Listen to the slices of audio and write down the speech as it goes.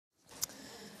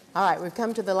All right, we've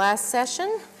come to the last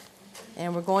session,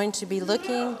 and we're going to be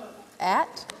looking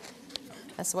at,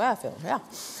 that's the way I feel, yeah.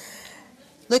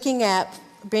 Looking at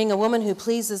being a woman who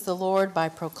pleases the Lord by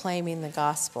proclaiming the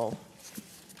gospel.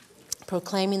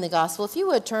 Proclaiming the gospel. If you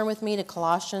would turn with me to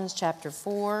Colossians chapter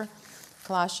 4.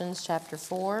 Colossians chapter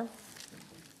 4.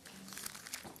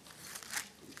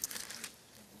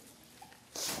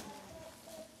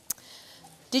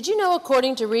 Did you know,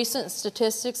 according to recent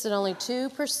statistics, that only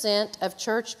 2% of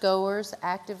churchgoers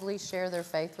actively share their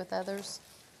faith with others?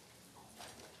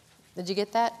 Did you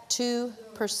get that?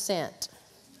 2%.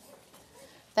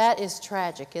 That is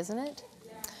tragic, isn't it?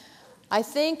 I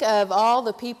think of all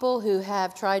the people who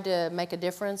have tried to make a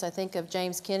difference. I think of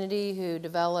James Kennedy, who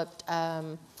developed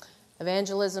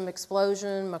Evangelism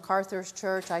Explosion, MacArthur's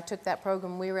Church. I took that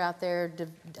program. We were out there,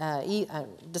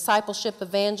 Discipleship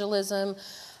Evangelism.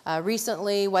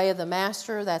 Recently, Way of the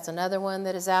Master, that's another one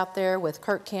that is out there with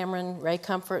Kirk Cameron, Ray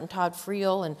Comfort, and Todd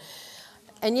Friel.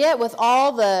 And yet with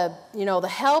all the, the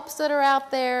helps that are out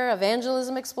there,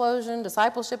 Evangelism Explosion,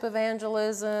 Discipleship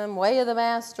Evangelism, Way of the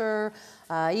Master,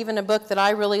 even a book that I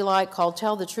really like called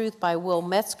Tell the Truth by Will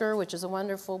Metzger, which is a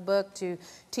wonderful book to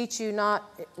teach you not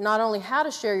only how to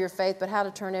share your faith, but how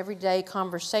to turn everyday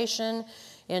conversation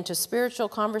into spiritual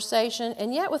conversation.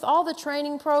 And yet with all the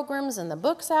training programs and the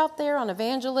books out there on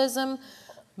evangelism,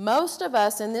 most of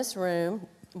us in this room,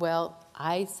 well,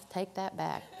 I take that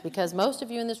back, because most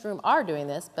of you in this room are doing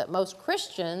this, but most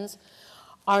Christians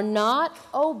are not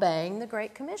obeying the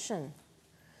Great Commission.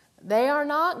 They are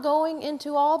not going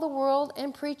into all the world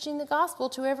and preaching the gospel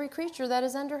to every creature that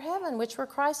is under heaven, which were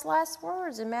Christ's last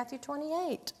words in Matthew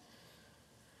 28.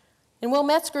 In Will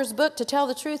Metzger's book, To Tell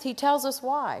the Truth, he tells us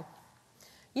why.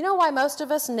 You know why most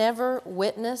of us never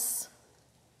witness,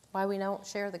 why we don't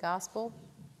share the gospel?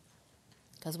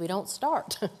 Because we don't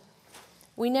start.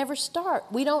 We never start.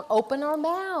 We don't open our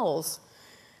mouths.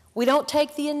 We don't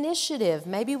take the initiative.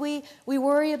 Maybe we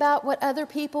worry about what other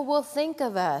people will think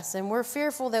of us, and we're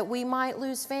fearful that we might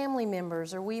lose family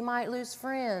members or we might lose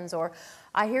friends. Or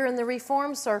I hear in the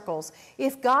Reform circles,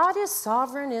 if God is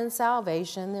sovereign in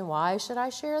salvation, then why should I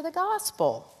share the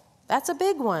gospel? That's a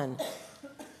big one.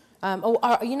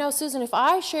 Susan, if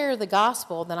I share the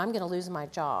gospel, then I'm going to lose my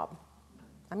job.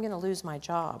 I'm going to lose my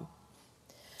job.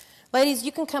 Ladies,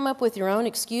 you can come up with your own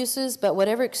excuses, but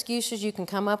whatever excuses you can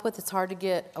come up with, it's hard to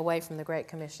get away from the Great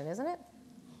Commission, isn't it?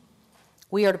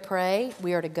 We are to pray,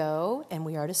 we are to go, and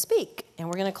we are to speak. And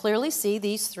we're going to clearly see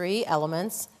these three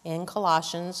elements in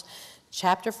Colossians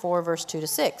chapter 4, verse 2 to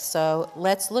 6. So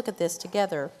let's look at this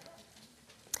together.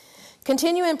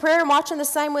 Continue in prayer and watching the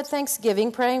same with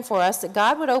thanksgiving, praying for us that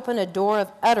God would open a door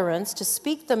of utterance to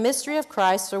speak the mystery of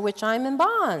Christ, for which I am in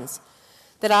bonds,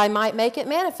 that I might make it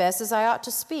manifest as I ought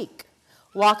to speak.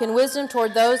 Walk in wisdom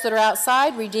toward those that are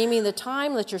outside, redeeming the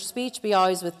time. Let your speech be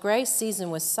always with grace,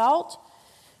 seasoned with salt,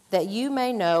 that you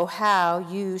may know how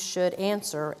you should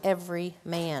answer every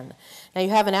man. Now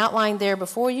you have an outline there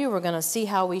before you. We're going to see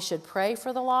how we should pray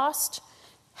for the lost,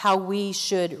 how we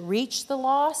should reach the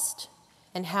lost,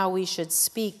 and how we should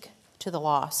speak to the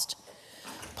lost.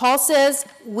 Paul says,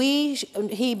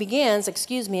 he begins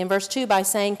in verse 2 by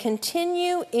saying,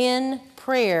 continue in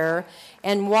prayer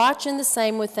and watch in the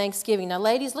same with thanksgiving. Now,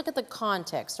 ladies, look at the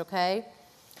context, okay?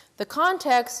 The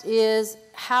context is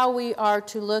how we are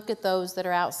to look at those that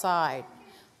are outside,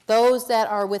 those that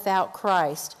are without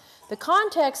Christ. The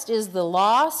context is the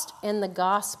lost and the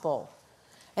gospel.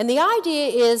 And the idea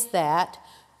is that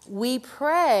we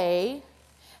pray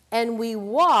and we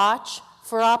watch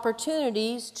for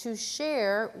opportunities to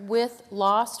share with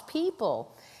lost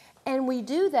people. And we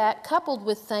do that coupled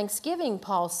with thanksgiving,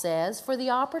 Paul says, for the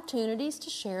opportunities to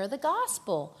share the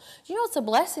gospel. You know, it's a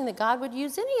blessing that God would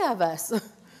use any of us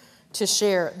to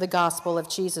share the gospel of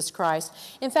Jesus Christ.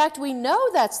 In fact, we know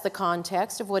that's the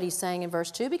context of what he's saying in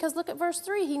verse 2, because look at verse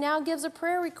 3. He now gives a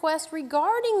prayer request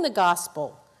regarding the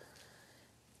gospel.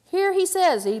 Here he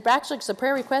says, he actually gives a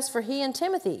prayer request for he and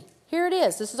Timothy. Here it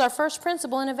is. This is our first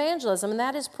principle in evangelism, and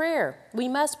that is prayer. We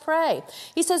must pray.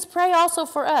 He says, pray also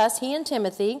for us, he and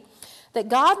Timothy, that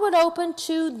God would open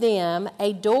to them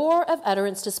a door of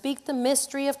utterance to speak the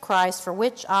mystery of Christ, for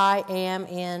which I am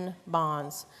in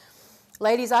bonds.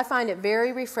 Ladies, I find it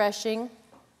very refreshing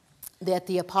that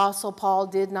the Apostle Paul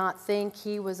did not think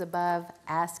he was above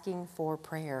asking for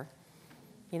prayer.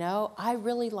 I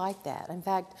really like that. In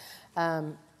fact,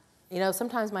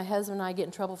 sometimes my husband and I get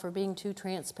in trouble for being too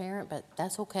transparent, but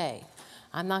that's okay.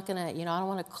 I'm not going to, I don't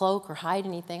want to cloak or hide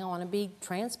anything. I want to be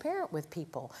transparent with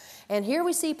people. And here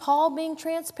we see Paul being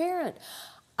transparent.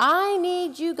 I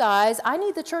need you guys, I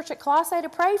need the church at Colossae to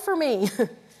pray for me.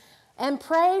 And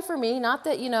pray for me, not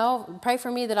that, pray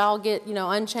for me that I'll get,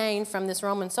 unchained from this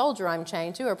Roman soldier I'm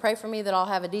chained to, or pray for me that I'll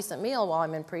have a decent meal while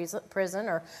I'm in prison,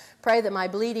 or pray that my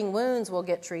bleeding wounds will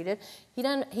get treated. He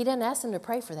doesn't ask them to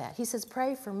pray for that. He says,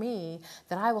 pray for me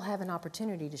that I will have an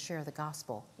opportunity to share the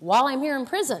gospel while I'm here in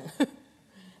prison.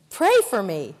 Pray for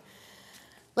me.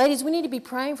 Ladies, we need to be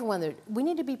praying for one another. We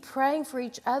need to be praying for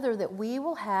each other that we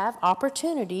will have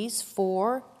opportunities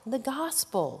for the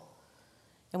gospel.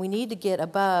 And we need to get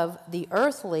above the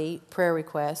earthly prayer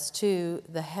requests to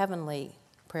the heavenly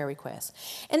prayer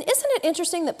requests. And isn't it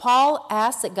interesting that Paul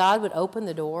asked that God would open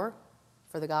the door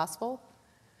for the gospel?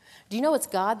 Do you know it's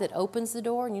God that opens the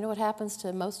door? And you know what happens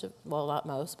to not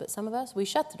most, but some of us? We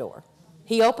shut the door.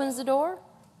 He opens the door.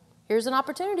 Here's an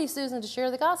opportunity, Susan, to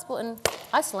share the gospel, and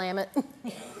I slam it.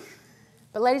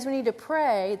 But ladies, we need to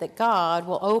pray that God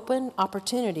will open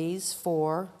opportunities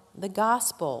for the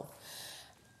gospel.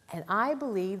 And I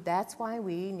believe that's why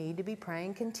we need to be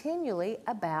praying continually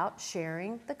about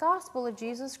sharing the gospel of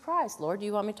Jesus Christ. Lord, do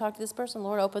you want me to talk to this person?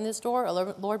 Lord, open this door.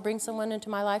 Or Lord, bring someone into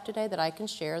my life today that I can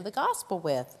share the gospel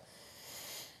with.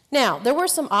 Now, there were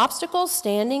some obstacles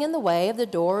standing in the way of the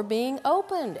door being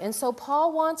opened. And so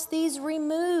Paul wants these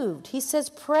removed. He says,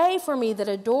 pray for me that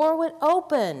a door would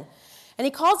open. And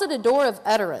he calls it a door of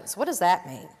utterance. What does that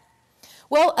mean?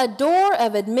 Well, a door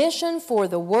of admission for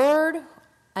the word,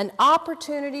 an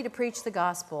opportunity to preach the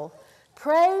gospel.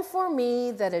 Pray for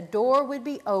me that a door would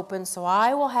be open so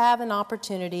I will have an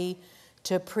opportunity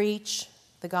to preach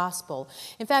the gospel.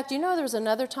 In fact, there was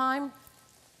another time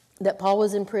that Paul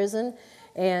was in prison,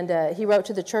 and he wrote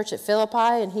to the church at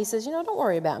Philippi, and he says, don't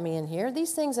worry about me in here.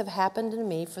 These things have happened to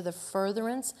me for the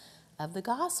furtherance of the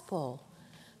gospel.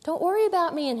 Don't worry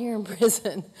about me in here in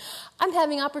prison. I'm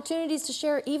having opportunities to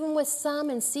share even with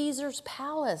some in Caesar's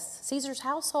palace, Caesar's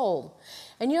household.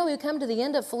 And we come to the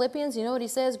end of Philippians, you know what he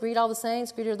says? Greet all the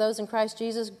saints, greet those in Christ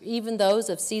Jesus, even those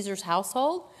of Caesar's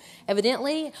household.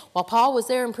 Evidently, while Paul was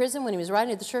there in prison, when he was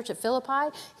writing to the church at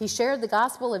Philippi, he shared the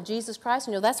gospel of Jesus Christ.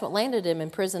 That's what landed him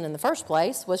in prison in the first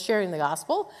place, was sharing the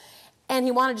gospel. And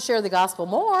he wanted to share the gospel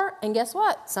more, and guess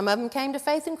what? Some of them came to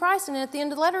faith in Christ, and at the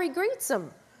end of the letter, he greets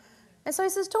them. And so he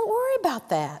says, don't worry about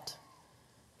that.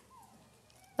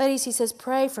 Ladies, he says,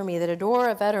 pray for me that a door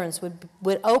of utterance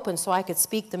would open so I could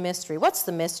speak the mystery. What's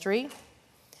the mystery?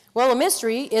 Well, a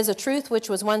mystery is a truth which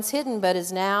was once hidden but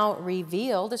is now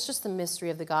revealed. It's just the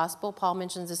mystery of the gospel. Paul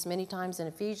mentions this many times in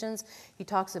Ephesians. He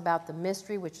talks about the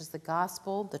mystery, which is the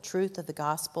gospel, the truth of the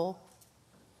gospel.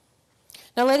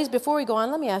 Now, ladies, before we go on,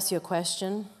 let me ask you a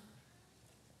question.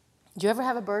 Do you ever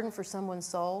have a burden for someone's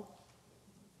soul?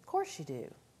 Of course you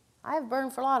do. I have a burden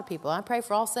for a lot of people. I pray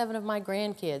for all 7 of my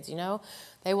grandkids,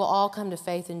 They will all come to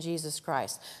faith in Jesus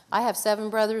Christ. I have 7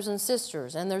 brothers and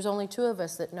sisters, and there's only 2 of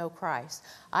us that know Christ.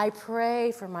 I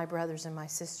pray for my brothers and my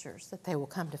sisters that they will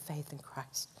come to faith in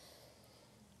Christ.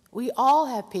 We all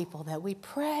have people that we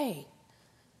pray.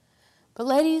 But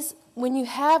ladies, when you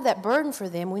have that burden for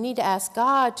them, we need to ask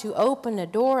God to open a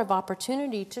door of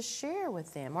opportunity to share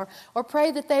with them, or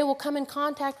pray that they will come in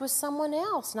contact with someone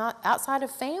else, not outside of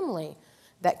family,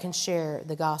 that can share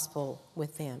the gospel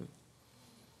with them.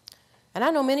 And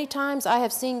I know many times I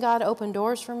have seen God open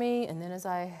doors for me, and then as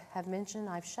I have mentioned,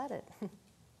 I've shut it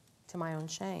to my own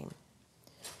shame.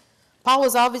 Paul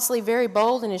was obviously very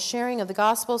bold in his sharing of the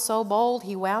gospel, so bold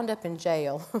he wound up in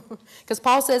jail. Because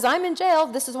Paul says, I'm in jail,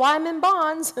 this is why I'm in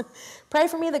bonds. Pray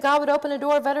for me that God would open a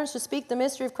door of utterance to speak the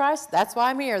mystery of Christ. That's why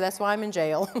I'm here, that's why I'm in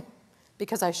jail.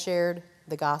 Because I shared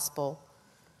the gospel.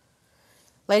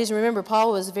 Ladies, remember,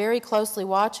 Paul was very closely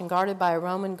watched and guarded by a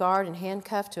Roman guard and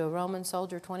handcuffed to a Roman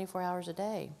soldier 24 hours a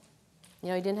day. He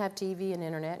didn't have TV and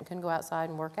internet and couldn't go outside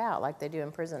and work out like they do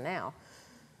in prison now.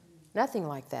 Nothing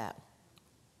like that.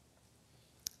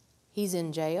 He's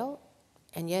in jail,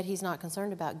 and yet he's not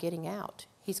concerned about getting out.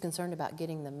 He's concerned about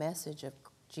getting the message of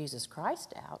Jesus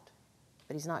Christ out,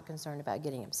 but he's not concerned about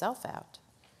getting himself out.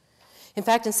 In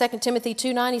fact, in 2 Timothy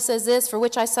 2:9, he says this, for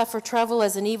which I suffer trouble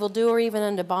as an evildoer, even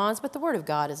unto bonds, but the word of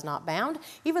God is not bound.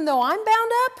 Even though I'm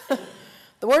bound up,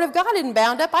 the word of God isn't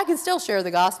bound up. I can still share the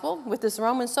gospel with this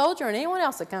Roman soldier and anyone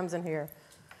else that comes in here.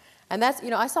 And that's,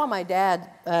 I saw my dad,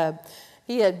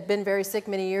 he had been very sick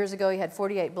many years ago. He had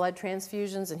 48 blood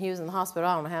transfusions, and he was in the hospital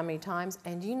I don't know how many times.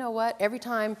 And you know what? Every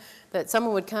time that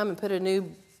someone would come and put a new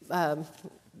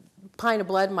pint of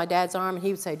blood in my dad's arm, and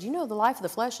he would say, do you know the life of the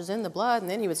flesh is in the blood? And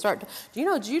then he would start, do you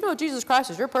know Jesus Christ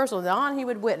is your personal? And on he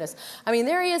would witness. I mean,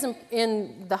 there he is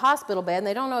in the hospital bed, and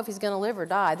they don't know if he's going to live or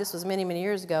die. This was many, many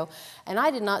years ago. And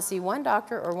I did not see one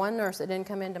doctor or one nurse that didn't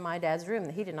come into my dad's room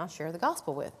that he did not share the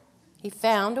gospel with. He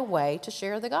found a way to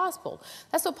share the gospel.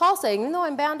 That's what Paul's saying. Even though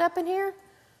I'm bound up in here,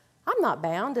 I'm not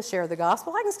bound to share the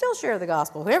gospel. I can still share the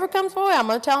gospel. Whoever comes my way, I'm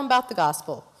going to tell them about the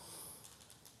gospel.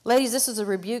 Ladies, this is a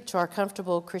rebuke to our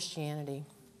comfortable Christianity.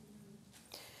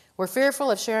 We're fearful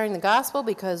of sharing the gospel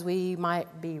because we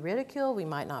might be ridiculed, we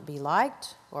might not be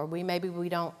liked, or maybe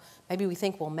we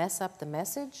think we'll mess up the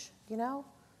message, you know.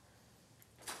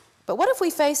 But what if we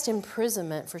faced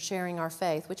imprisonment for sharing our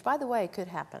faith, which, by the way, could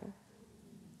happen.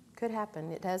 Could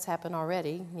happen. It has happened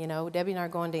already. You know, Debbie and I are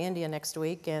going to India next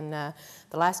week, and the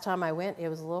last time I went, it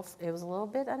was a little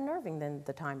bit unnerving than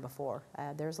the time before.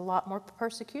 There's a lot more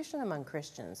persecution among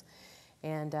Christians,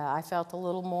 and I felt a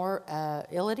little more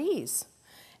ill at ease.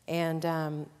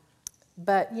 And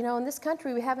but you know, in this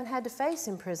country, we haven't had to face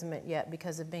imprisonment yet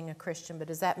because of being a Christian. But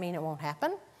does that mean it won't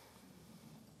happen?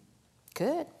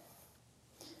 Could.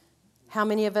 How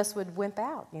many of us would wimp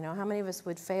out? You know, how many of us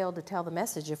would fail to tell the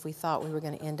message if we thought we were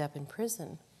going to end up in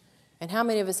prison? And how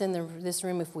many of us in this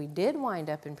room, if we did wind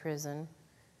up in prison,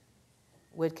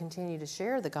 would continue to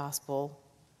share the gospel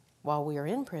while we are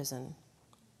in prison?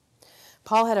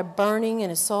 Paul had a burning in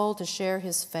his soul to share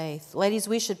his faith. Ladies,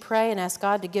 we should pray and ask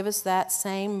God to give us that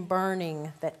same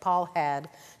burning that Paul had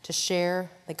to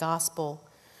share the gospel.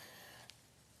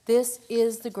 This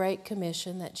is the great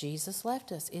commission that Jesus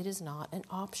left us. It is not an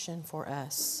option for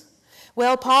us.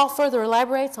 Well, Paul further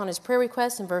elaborates on his prayer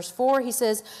request in verse 4. He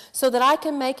says, so that I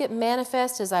can make it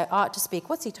manifest as I ought to speak.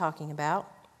 What's he talking about?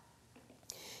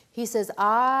 He says,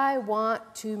 I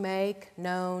want to make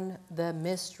known the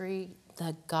mystery,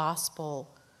 the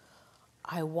gospel.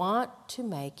 I want to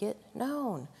make it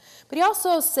known. But he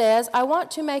also says, I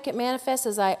want to make it manifest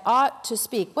as I ought to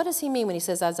speak. What does he mean when he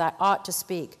says, as I ought to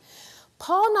speak?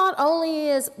 Paul not only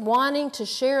is wanting to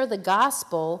share the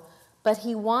gospel, but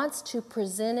he wants to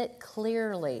present it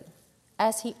clearly,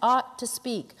 as he ought to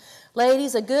speak.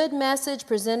 Ladies, a good message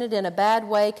presented in a bad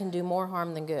way can do more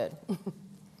harm than good.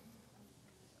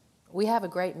 We have a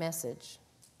great message.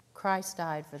 Christ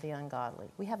died for the ungodly.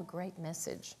 We have a great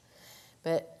message,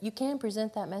 but you can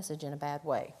present that message in a bad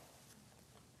way.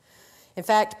 In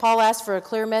fact, Paul asked for a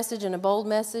clear message and a bold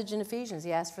message in Ephesians.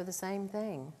 He asked for the same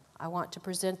thing. I want to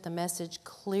present the message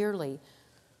clearly.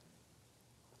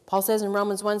 Paul says in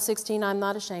Romans 1:16, I'm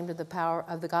not ashamed of the power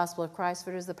of the gospel of Christ,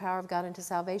 for it is the power of God unto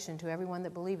salvation to everyone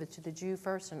that believeth, to the Jew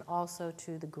first and also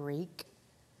to the Greek.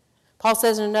 Paul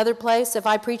says in another place, if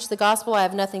I preach the gospel, I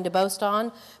have nothing to boast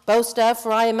of,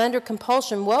 for I am under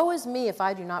compulsion. Woe is me if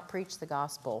I do not preach the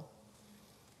gospel.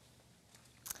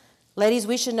 Ladies,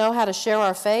 we should know how to share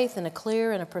our faith in a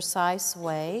clear and a precise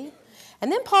way.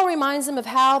 And then Paul reminds them of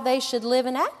how they should live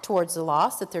and act towards the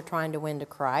lost that they're trying to win to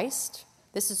Christ.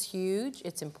 This is huge.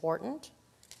 It's important.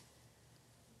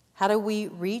 How do we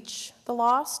reach the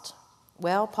lost?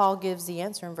 Well, Paul gives the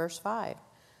answer in verse 5.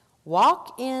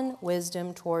 Walk in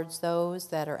wisdom towards those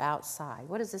that are outside.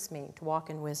 What does this mean, to walk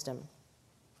in wisdom?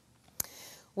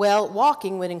 Well,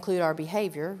 walking would include our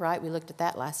behavior, right? We looked at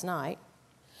that last night.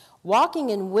 Walking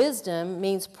in wisdom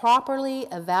means properly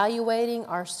evaluating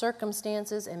our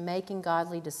circumstances and making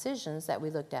godly decisions that we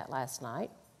looked at last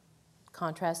night,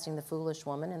 contrasting the foolish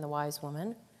woman and the wise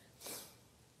woman.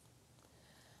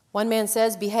 One man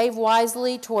says, behave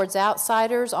wisely towards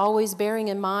outsiders, always bearing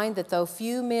in mind that though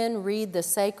few men read the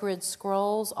sacred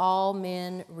scrolls, all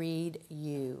men read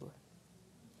you.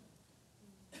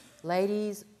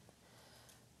 Ladies,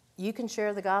 you can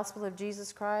share the gospel of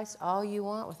Jesus Christ all you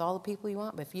want with all the people you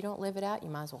want, but if you don't live it out, you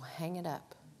might as well hang it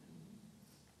up.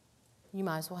 You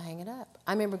might as well hang it up.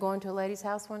 I remember going to a lady's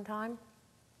house one time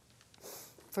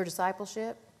for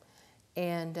discipleship,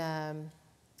 and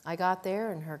I got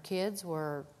there, and her kids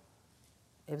were,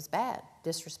 it was bad,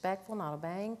 disrespectful, not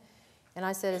obeying. And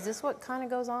I said, is this what kind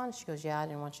of goes on? She goes, yeah, I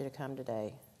didn't want you to come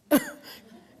today.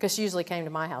 Because she usually came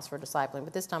to my house for discipling,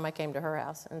 but this time I came to her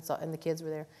house, and the kids were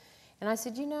there. And I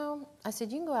said, you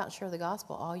can go out and share the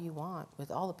gospel all you want with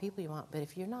all the people you want, but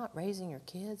if you're not raising your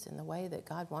kids in the way that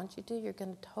God wants you to, you're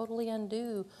going to totally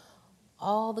undo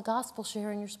all the gospel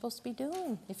sharing you're supposed to be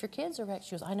doing. If your kids are right,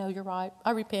 she goes, I know, you're right, I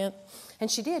repent.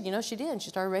 And she did, she did. And she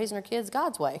started raising her kids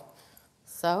God's way.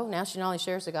 So now she not only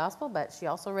shares the gospel, but she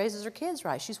also raises her kids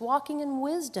right. She's walking in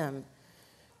wisdom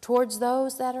towards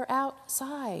those that are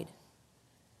outside.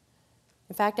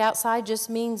 In fact, outside just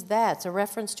means that. It's a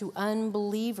reference to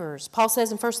unbelievers. Paul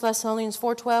says in 1 Thessalonians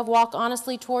 4:12, walk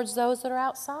honestly towards those that are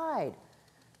outside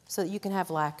so that you can have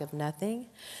lack of nothing.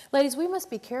 Ladies, we must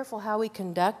be careful how we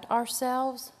conduct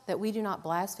ourselves, that we do not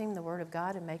blaspheme the word of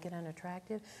God and make it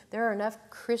unattractive. There are enough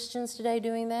Christians today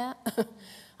doing that.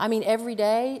 I mean, every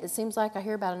day it seems like I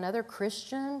hear about another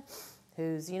Christian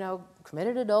who's,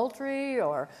 committed adultery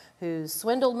or who's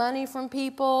swindled money from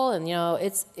people, and,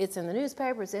 it's in the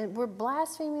newspapers, and we're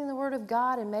blaspheming the Word of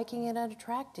God and making it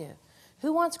unattractive.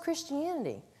 Who wants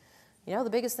Christianity? The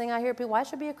biggest thing I hear people, why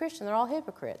should I be a Christian? They're all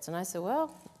hypocrites. And I say,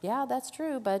 well, yeah, that's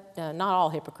true, but not all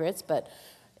hypocrites, but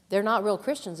they're not real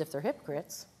Christians if they're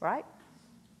hypocrites, right?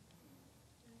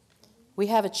 We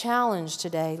have a challenge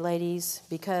today, ladies,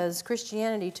 because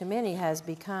Christianity to many has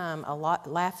become a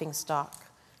laughingstock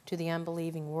to the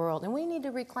unbelieving world. And we need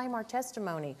to reclaim our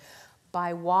testimony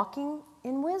by walking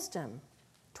in wisdom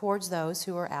towards those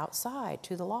who are outside,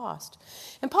 to the lost.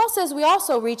 And Paul says we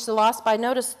also reach the lost by,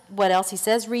 notice what else he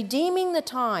says, redeeming the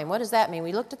time. What does that mean?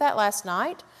 We looked at that last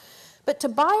night. But to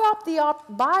buy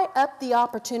up the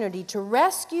opportunity to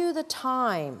rescue the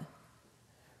time,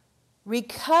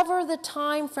 recover the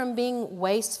time from being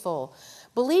wasteful.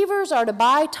 Believers are to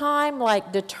buy time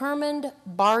like determined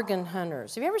bargain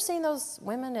hunters. Have you ever seen those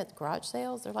women at garage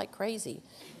sales? They're like crazy.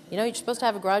 You're supposed to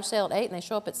have a garage sale at 8 and they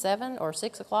show up at 7 or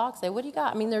 6 o'clock. Say, what do you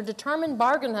got? They're determined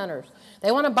bargain hunters.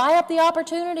 They want to buy up the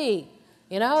opportunity.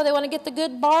 They want to get the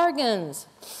good bargains.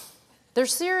 They're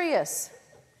serious.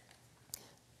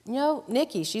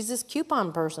 Nikki, she's this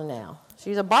coupon person now.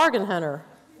 She's a bargain hunter.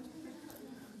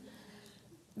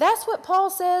 That's what Paul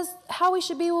says how we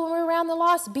should be when we're around the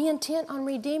lost. Be intent on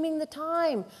redeeming the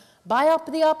time. Buy up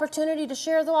the opportunity to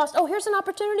share the lost. Oh, here's an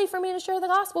opportunity for me to share the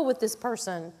gospel with this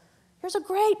person. Here's a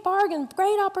great bargain,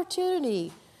 great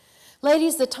opportunity.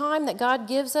 Ladies, the time that God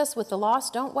gives us with the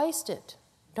lost, don't waste it.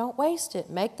 Don't waste it.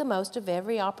 Make the most of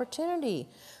every opportunity.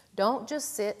 Don't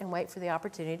just sit and wait for the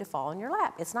opportunity to fall in your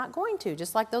lap. It's not going to,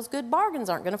 just like those good bargains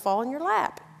aren't going to fall in your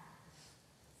lap.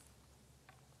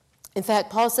 In fact,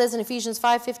 Paul says in Ephesians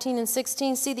 5:15 and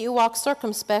 16, see that you walk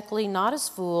circumspectly, not as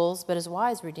fools, but as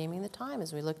wise, redeeming the time,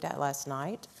 as we looked at last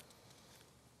night.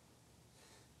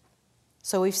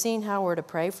 So we've seen how we're to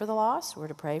pray for the lost. We're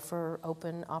to pray for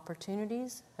open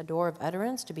opportunities, a door of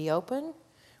utterance to be open.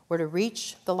 We're to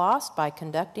reach the lost by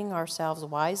conducting ourselves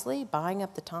wisely, buying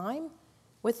up the time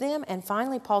with them. And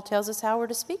finally, Paul tells us how we're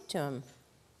to speak to them.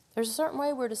 There's a certain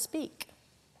way we're to speak.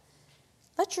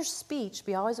 Let your speech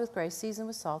be always with grace, seasoned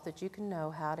with salt, that you can know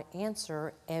how to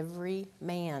answer every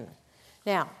man.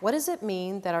 Now, what does it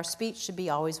mean that our speech should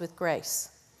be always with grace?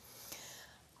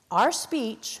 Our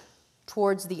speech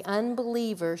towards the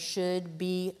unbeliever should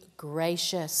be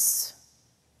gracious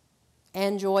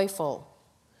and joyful.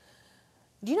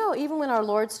 Do you know, even when our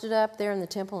Lord stood up there in the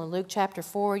temple in Luke chapter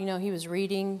 4, he was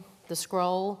reading the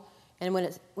scroll, and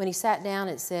when he sat down,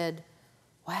 it said,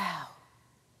 wow,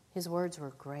 his words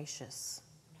were gracious.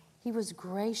 He was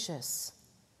gracious.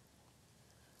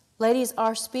 Ladies,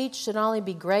 our speech should not only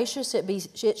be gracious,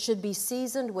 it should be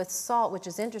seasoned with salt, which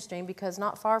is interesting because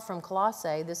not far from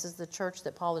Colossae, this is the church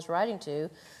that Paul is writing to,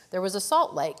 there was a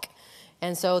salt lake.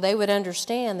 And so they would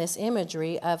understand this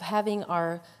imagery of having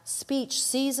our speech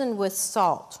seasoned with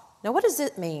salt. Now, what does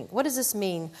it mean? What does this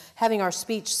mean, having our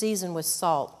speech seasoned with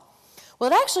salt?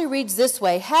 Well, it actually reads this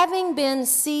way, having been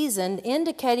seasoned,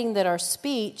 indicating that our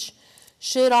speech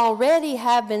should already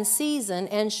have been seasoned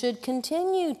and should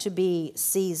continue to be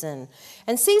seasoned.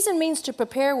 And season means to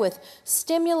prepare with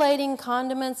stimulating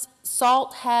condiments.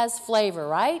 Salt has flavor,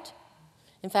 right?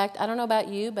 In fact, I don't know about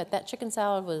you, but that chicken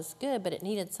salad was good, but it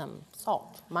needed some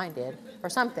salt. Mine did, or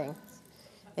something.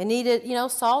 It needed,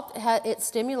 salt, it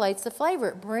stimulates the flavor.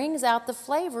 It brings out the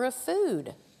flavor of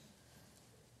food.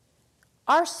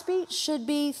 Our speech should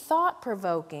be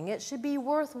thought-provoking. It should be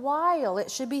worthwhile.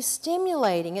 It should be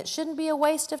stimulating. It shouldn't be a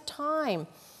waste of time.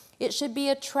 It should be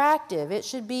attractive. It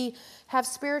should have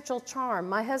spiritual charm.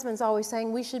 My husband's always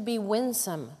saying we should be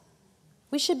winsome.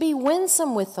 We should be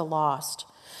winsome with the lost.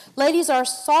 Ladies, our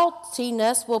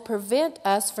saltiness will prevent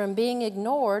us from being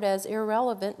ignored as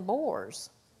irrelevant bores.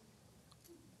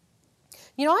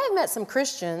 I have met some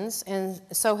Christians, and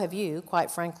so have you, quite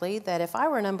frankly, that if I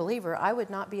were an unbeliever, I would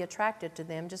not be attracted to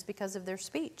them just because of their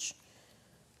speech.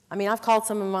 I've called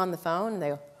some of them on the phone, and they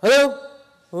go, hello,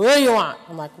 what do you want?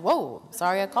 I'm like, whoa,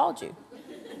 sorry I called you.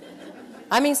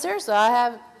 Seriously, I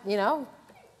have,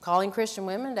 calling Christian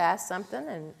women to ask something,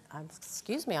 and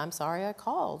excuse me, I'm sorry I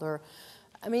called. Or,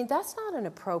 that's not an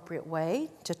appropriate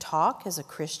way to talk as a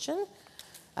Christian.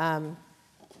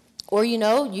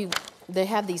 They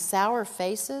have these sour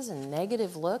faces and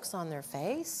negative looks on their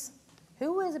face.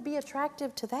 Who would be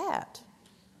attractive to that?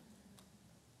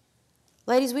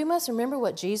 Ladies, we must remember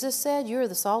what Jesus said. You are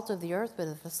the salt of the earth, but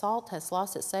if the salt has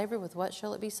lost its savor, with what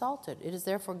shall it be salted? It is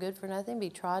therefore good for nothing, be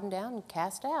trodden down and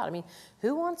cast out.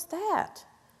 Who wants that?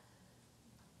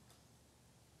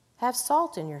 Have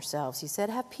salt in yourselves. He said,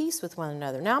 have peace with one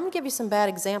another. Now, I'm going to give you some bad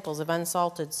examples of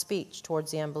unsalted speech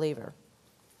towards the unbeliever.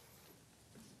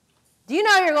 Do you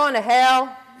know you're going to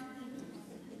hell?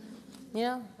 You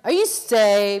know, are you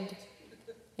saved?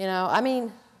 You know, I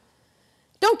mean,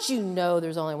 don't you know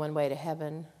there's only one way to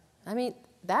heaven? I mean,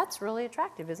 that's really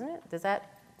attractive, isn't it? Does that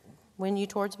win you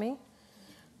towards me?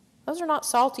 Those are not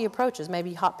salty approaches.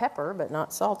 Maybe hot pepper, but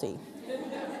not salty.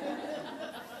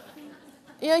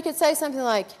 You know, you could say something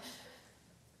like,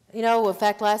 you know, in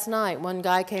fact, last night, one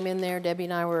guy came in there, Debbie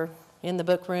and I were in the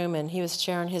book room, and he was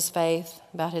sharing his faith,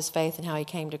 about his faith and how he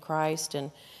came to Christ,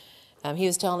 and he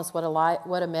was telling us what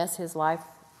a mess his life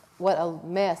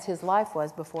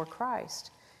was before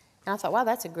Christ. And I thought, wow,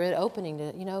 that's a good opening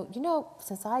to, you know,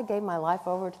 since I gave my life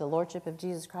over to the Lordship of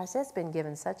Jesus Christ, it's been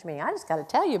given such meaning. I just got to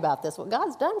tell you about this, what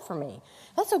God's done for me.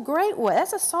 That's a great way.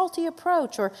 That's a salty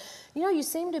approach. Or, you know, you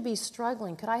seem to be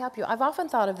struggling. Could I help you? I've often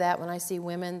thought of that when I see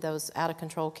women, those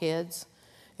out-of-control kids,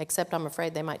 except I'm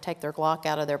afraid they might take their Glock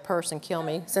out of their purse and kill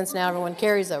me, since now everyone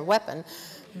carries a weapon.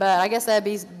 But I guess that'd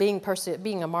be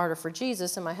being a martyr for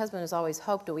Jesus, and my husband has always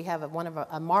hoped that we have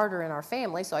a martyr in our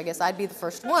family, so I guess I'd be the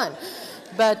first one.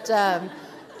 But,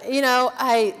 you know,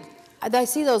 I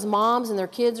see those moms and their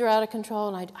kids are out of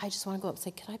control, and I just want to go up and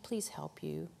say, could I please help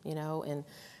you, you know?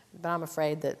 But I'm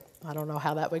afraid that I don't know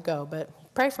how that would go, but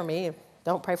pray for me.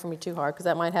 Don't pray for me too hard, because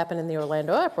that might happen in the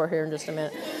Orlando Uproar here in just a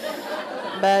minute.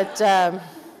 But...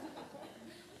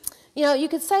 you know, you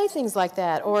could say things like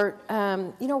that, or,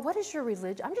 you know, what is your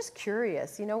religion? I'm just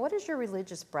curious, you know, what is your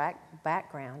religious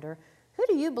background, or who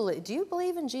do you believe? Do you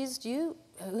believe in Jesus?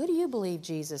 Who do you believe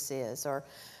Jesus is? Or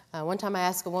one time I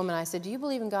asked a woman, I said, do you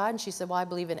believe in God? And she said, well, I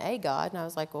believe in a God. And I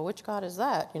was like, well, which God is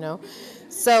that, you know?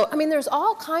 So, I mean, there's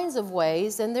all kinds of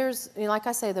ways, and there's, you know, like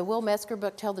I say, the Will Metzger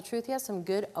book, Tell the Truth, he has some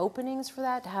good openings for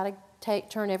that, how to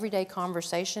turn everyday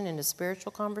conversation into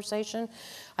spiritual conversation.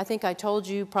 I think I told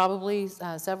you probably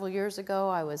several years ago,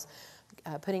 I was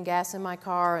putting gas in my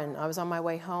car, and I was on my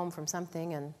way home from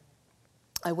something, and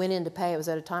I went in to pay. It was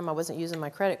at a time I wasn't using my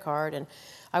credit card, and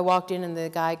I walked in, and the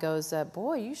guy goes,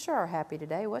 boy, you sure are happy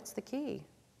today. What's the key?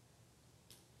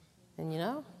 And, you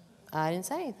know, I didn't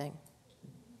say anything,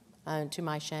 to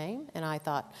my shame, and I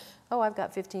thought, oh, I've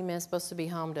got 15 minutes, supposed to be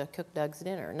home to cook Doug's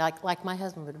dinner. Like my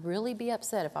husband would really be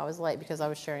upset if I was late because I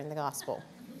was sharing the gospel.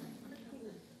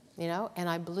 You know,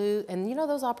 and you know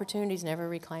those opportunities never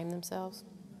reclaim themselves?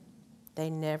 They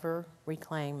never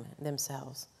reclaim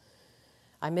themselves.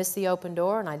 I missed the open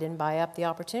door, and I didn't buy up the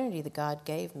opportunity that God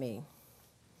gave me.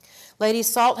 Ladies,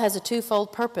 salt has a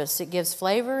twofold purpose. It gives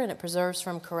flavor, and it preserves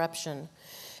from corruption.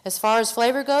 As far as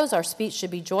flavor goes, our speech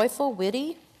should be joyful,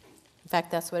 witty. In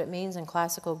fact, that's what it means in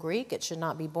classical Greek. It should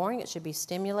not be boring. It should be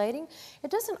stimulating. It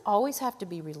doesn't always have to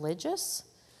be religious,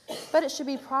 but it should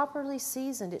be properly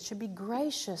seasoned. It should be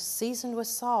gracious, seasoned with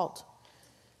salt.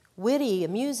 Witty,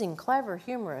 amusing, clever,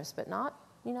 humorous, but not,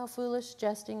 you know, foolish,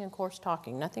 jesting, and coarse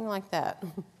talking. Nothing like that.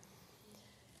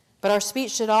 But our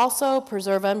speech should also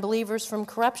preserve unbelievers from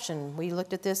corruption. We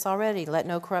looked at this already. Let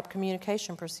no corrupt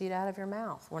communication proceed out of your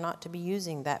mouth. We're not to be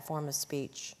using that form of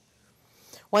speech.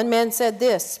 One man said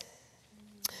this: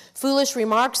 foolish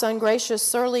remarks, ungracious,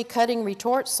 surly, cutting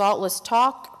retorts, saltless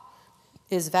talk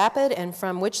is vapid, and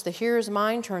from which the hearer's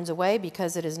mind turns away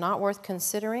because it is not worth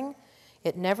considering.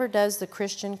 It never does the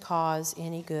Christian cause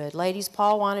any good. Ladies,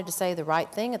 Paul wanted to say the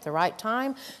right thing at the right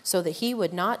time so that he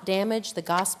would not damage the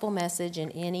gospel message in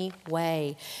any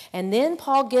way. And then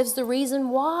Paul gives the reason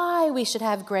why we should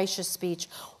have gracious speech,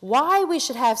 why we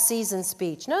should have seasoned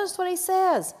speech. Notice what he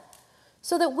says: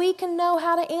 so that we can know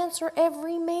how to answer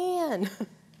every man.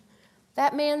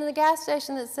 That man in the gas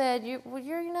station that said, you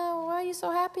know, what are you so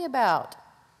happy about?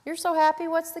 You're so happy,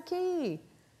 what's the key?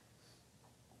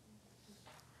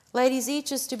 Ladies,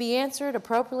 each is to be answered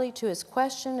appropriately to his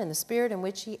question in the spirit in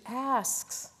which he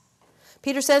asks.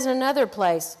 Peter says in another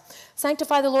place,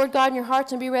 sanctify the Lord God in your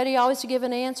hearts and be ready always to give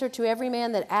an answer to every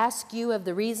man that asks you of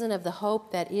the reason of the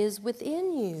hope that is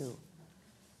within you.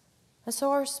 And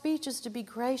so our speech is to be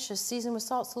gracious, seasoned with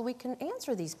salt, so we can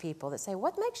answer these people that say,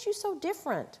 what makes you so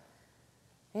different?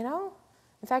 You know?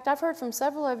 In fact, I've heard from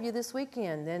several of you this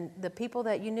weekend, and the people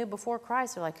that you knew before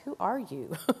Christ are like, who are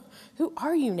you? Who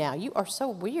are you now? You are so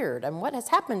weird, and what has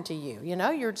happened to you? You know,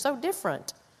 you're so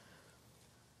different.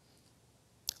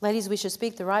 Ladies, we should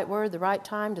speak the right word, the right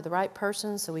time, to the right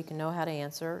person so we can know how to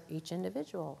answer each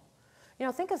individual. You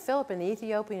know, think of Philip and the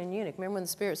Ethiopian eunuch. Remember when the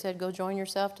Spirit said, go join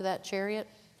yourself to that chariot?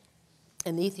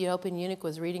 And the Ethiopian eunuch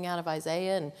was reading out of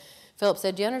Isaiah, and Philip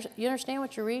said, do you understand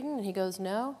what you're reading? And he goes,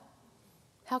 no.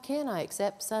 How can I,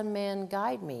 except some man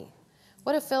guide me?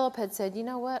 What if Philip had said, you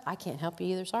know what, I can't help you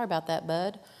either. Sorry about that,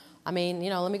 bud. I mean, you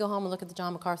know, let me go home and look at the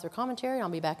John MacArthur commentary, and I'll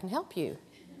be back and help you.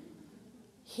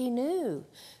 He knew.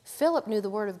 Philip knew the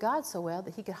Word of God so well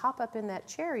that he could hop up in that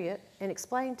chariot and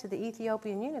explain to the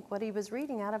Ethiopian eunuch what he was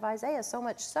reading out of Isaiah, so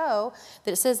much so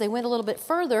that it says they went a little bit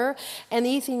further, and the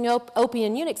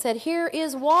Ethiopian eunuch said, "Here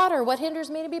is water. What hinders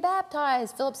me to be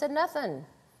baptized?" Philip said, "Nothing."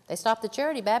 They stopped the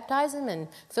chariot, he baptized him, and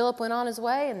Philip went on his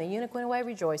way, and the eunuch went away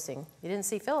rejoicing. You didn't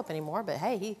see Philip anymore, but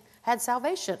hey, he had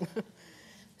salvation.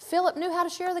 Philip knew how to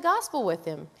share the gospel with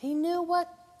him. He knew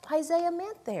what Isaiah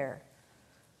meant there.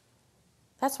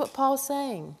 That's what Paul's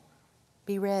saying.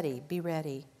 Be ready, be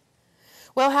ready.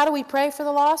 Well, how do we pray for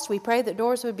the lost? We pray that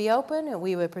doors would be open and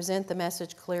we would present the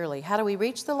message clearly. How do we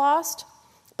reach the lost?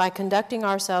 By conducting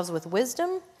ourselves with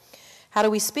wisdom. How do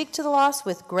we speak to the lost?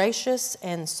 With gracious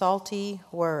and salty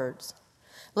words.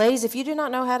 Ladies, if you do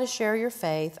not know how to share your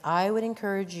faith, I would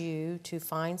encourage you to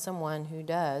find someone who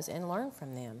does and learn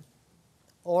from them.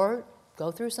 Or go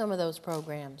through some of those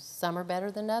programs. Some are better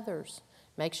than others.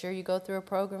 Make sure you go through a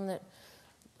program that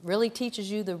really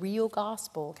teaches you the real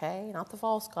gospel, okay? Not the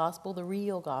false gospel, the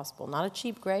real gospel. Not a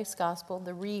cheap grace gospel,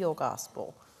 the real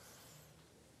gospel.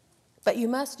 But you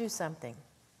must do something.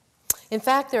 In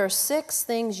fact, there are 6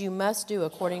 things you must do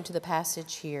according to the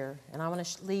passage here. And I want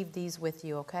to leave these with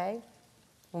you, okay?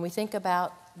 When we think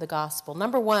about the gospel.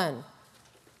 Number 1,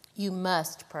 you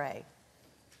must pray.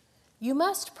 You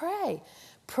must pray.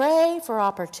 Pray for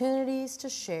opportunities to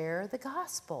share the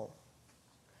gospel.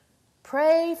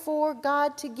 Pray for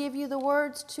God to give you the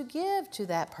words to give to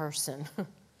that person.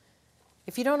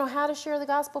 If you don't know how to share the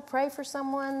gospel, pray for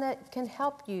someone that can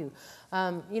help you.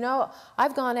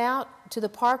 I've gone out to the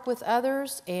park with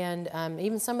others, and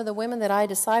even some of the women that I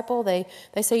disciple, they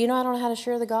say, I don't know how to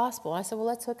share the gospel. I said, well,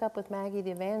 let's hook up with Maggie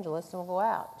the evangelist, and we'll go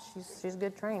out. She's a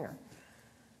good trainer.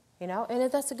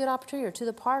 And that's a good opportunity, or to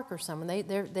the park or someone.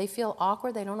 They feel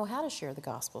awkward. They don't know how to share the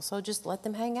gospel. So just let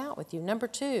them hang out with you. Number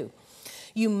 2,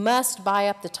 you must buy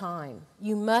up the time.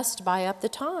 You must buy up the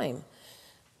time.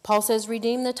 Paul says,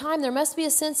 redeem the time. There must be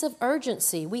a sense of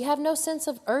urgency. We have no sense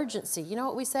of urgency. You know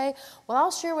what we say? Well,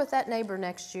 I'll share with that neighbor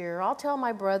next year. I'll tell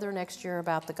my brother next year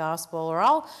about the gospel. Or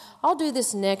I'll do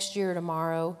this next year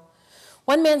tomorrow.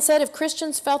 One man said, if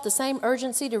Christians felt the same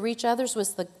urgency to reach others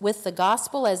with the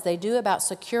gospel as they do about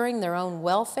securing their own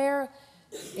welfare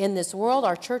in this world,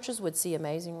 our churches would see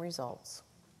amazing results.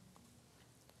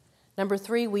 Number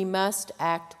 3, we must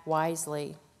act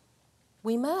wisely.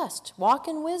 We must walk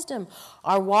in wisdom.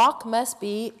 Our walk must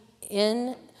be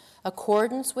in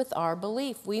accordance with our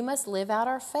belief. We must live out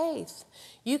our faith.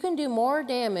 You can do more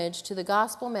damage to the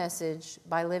gospel message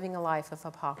by living a life of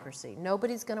hypocrisy.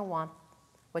 Nobody's going to want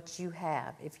what you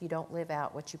have if you don't live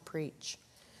out what you preach.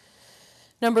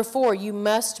 Number 4, you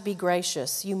must be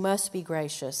gracious. You must be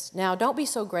gracious. Now, don't be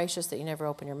so gracious that you never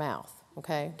open your mouth,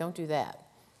 okay? Don't do that.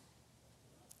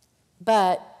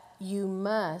 But you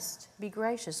must be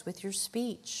gracious with your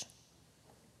speech.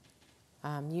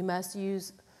 You must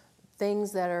use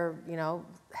things that are,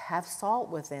 have salt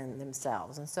within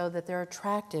themselves, and so that they're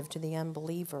attractive to the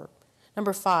unbeliever.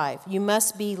 Number 5, you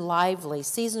must be lively,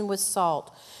 seasoned with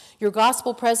salt. Your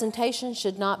gospel presentation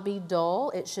should not be dull.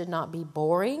 It should not be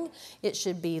boring. It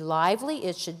should be lively.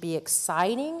 It should be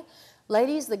exciting.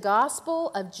 Ladies, the gospel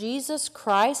of Jesus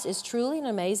Christ is truly an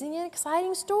amazing and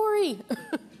exciting story.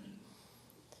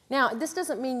 Now, this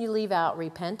doesn't mean you leave out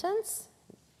repentance.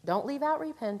 Don't leave out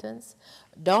repentance.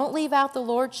 Don't leave out the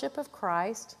lordship of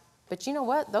Christ. But you know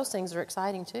what? Those things are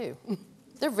exciting too.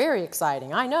 They're very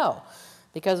exciting, I know.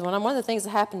 Because one of the things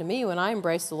that happened to me when I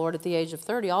embraced the Lord at the age of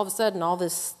 30, all of a sudden all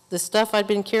this stuff I'd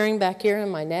been carrying back here in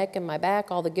my neck and my back,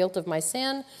 all the guilt of my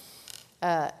sin,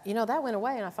 that went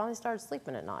away, and I finally started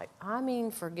sleeping at night. I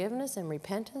mean, forgiveness and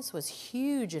repentance was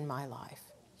huge in my life.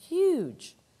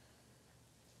 Huge.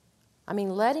 I mean,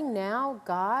 letting now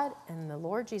God and the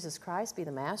Lord Jesus Christ be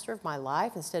the master of my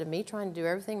life instead of me trying to do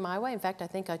everything my way. In fact, I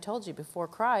think I told you before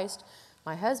Christ,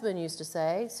 my husband used to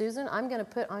say, Susan, I'm going to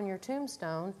put on your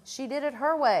tombstone, she did it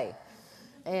her way.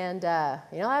 And, that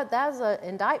was an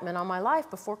indictment on my life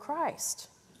before Christ.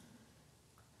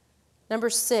 Number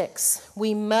 6,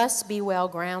 we must be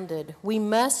well-grounded. We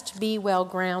must be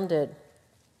well-grounded.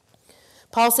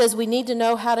 Paul says we need to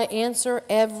know how to answer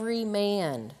every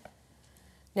man.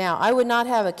 Now, I would not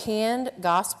have a canned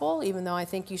gospel, even though I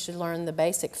think you should learn the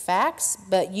basic facts,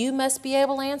 but you must be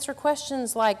able to answer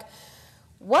questions like,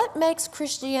 what makes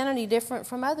Christianity different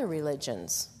from other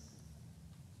religions?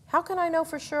 How can I know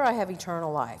for sure I have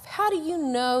eternal life? How do you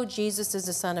know Jesus is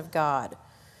the Son of God?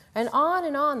 And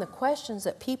on the questions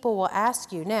that people will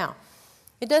ask you. Now,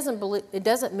 it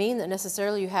doesn't mean that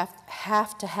necessarily you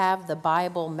have to have the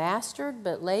Bible mastered,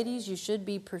 but ladies, you should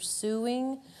be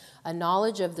pursuing a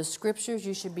knowledge of the Scriptures.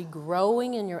 You should be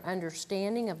growing in your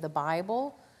understanding of the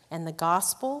Bible. and the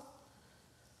gospel.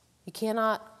 You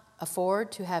cannot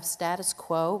afford to have status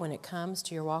quo when it comes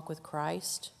to your walk with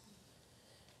Christ.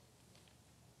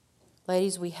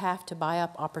 Ladies, we have to buy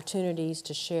up opportunities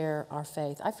to share our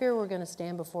faith. I fear we're going to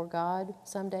stand before God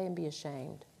someday and be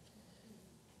ashamed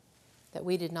that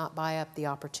we did not buy up the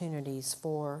opportunities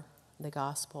for the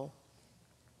gospel.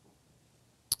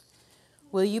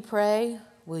 Will you pray?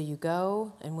 Will you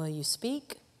go? And will you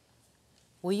speak?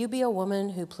 Will you be a woman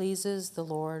who pleases the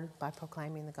Lord by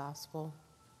proclaiming the gospel?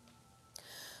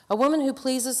 A woman who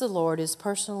pleases the Lord is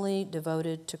personally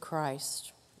devoted to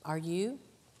Christ. Are you?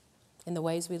 In the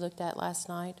ways we looked at last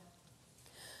night?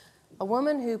 A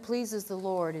woman who pleases the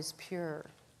Lord is pure.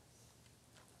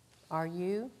 Are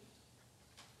you?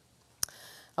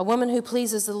 A woman who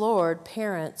pleases the Lord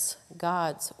parents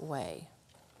God's way.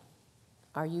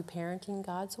 Are you parenting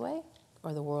God's way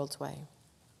or the world's way?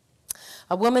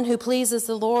 A woman who pleases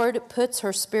the Lord puts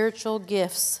her spiritual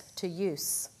gifts to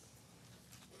use.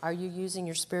 Are you using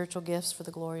your spiritual gifts for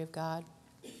the glory of God?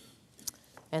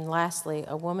 And lastly,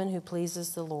 a woman who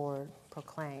pleases the Lord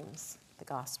proclaims the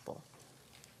gospel.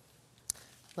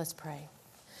 Let's pray.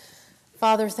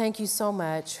 Father, thank you so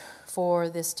much for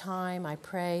this time. I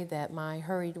pray that my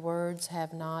hurried words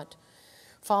have not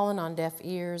fallen on deaf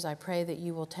ears. I pray that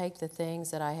you will take the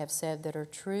things that I have said that are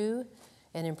true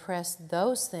and impress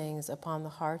those things upon the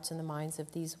hearts and the minds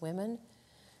of these women.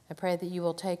 I pray that you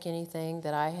will take anything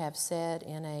that I have said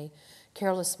in a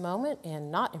careless moment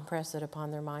and not impress it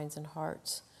upon their minds and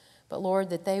hearts. But Lord,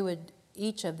 that they would,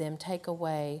 each of them, take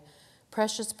away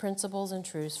precious principles and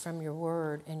truths from your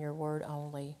word and your word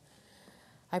only.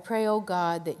 I pray, oh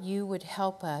God, that you would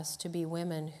help us to be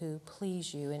women who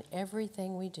please you in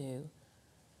everything we do.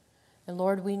 And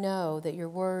Lord, we know that your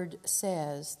word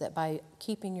says that by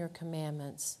keeping your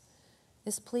commandments,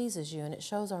 this pleases you and it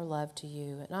shows our love to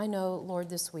you. And I know, Lord,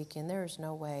 this weekend there is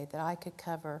no way that I could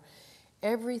cover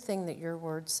everything that your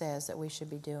word says that we should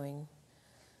be doing.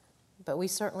 But we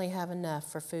certainly have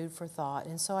enough for food for thought.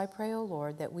 And so I pray, oh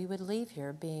Lord, that we would leave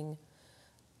here being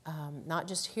not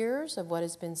just hearers of what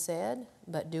has been said,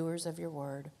 but doers of your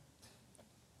word.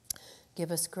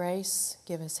 Give us grace,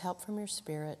 give us help from your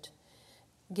Spirit.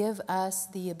 Give us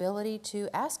the ability to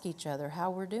ask each other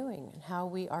how we're doing and how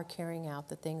we are carrying out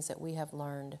the things that we have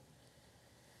learned.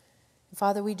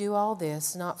 Father, we do all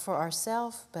this not for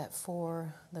ourselves, but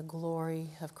for the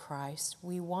glory of Christ.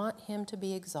 We want him to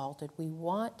be exalted. We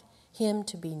want him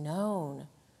to be known.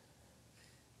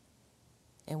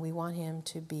 And we want him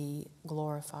to be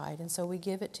glorified. And so we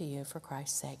give it to you for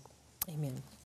Christ's sake. Amen.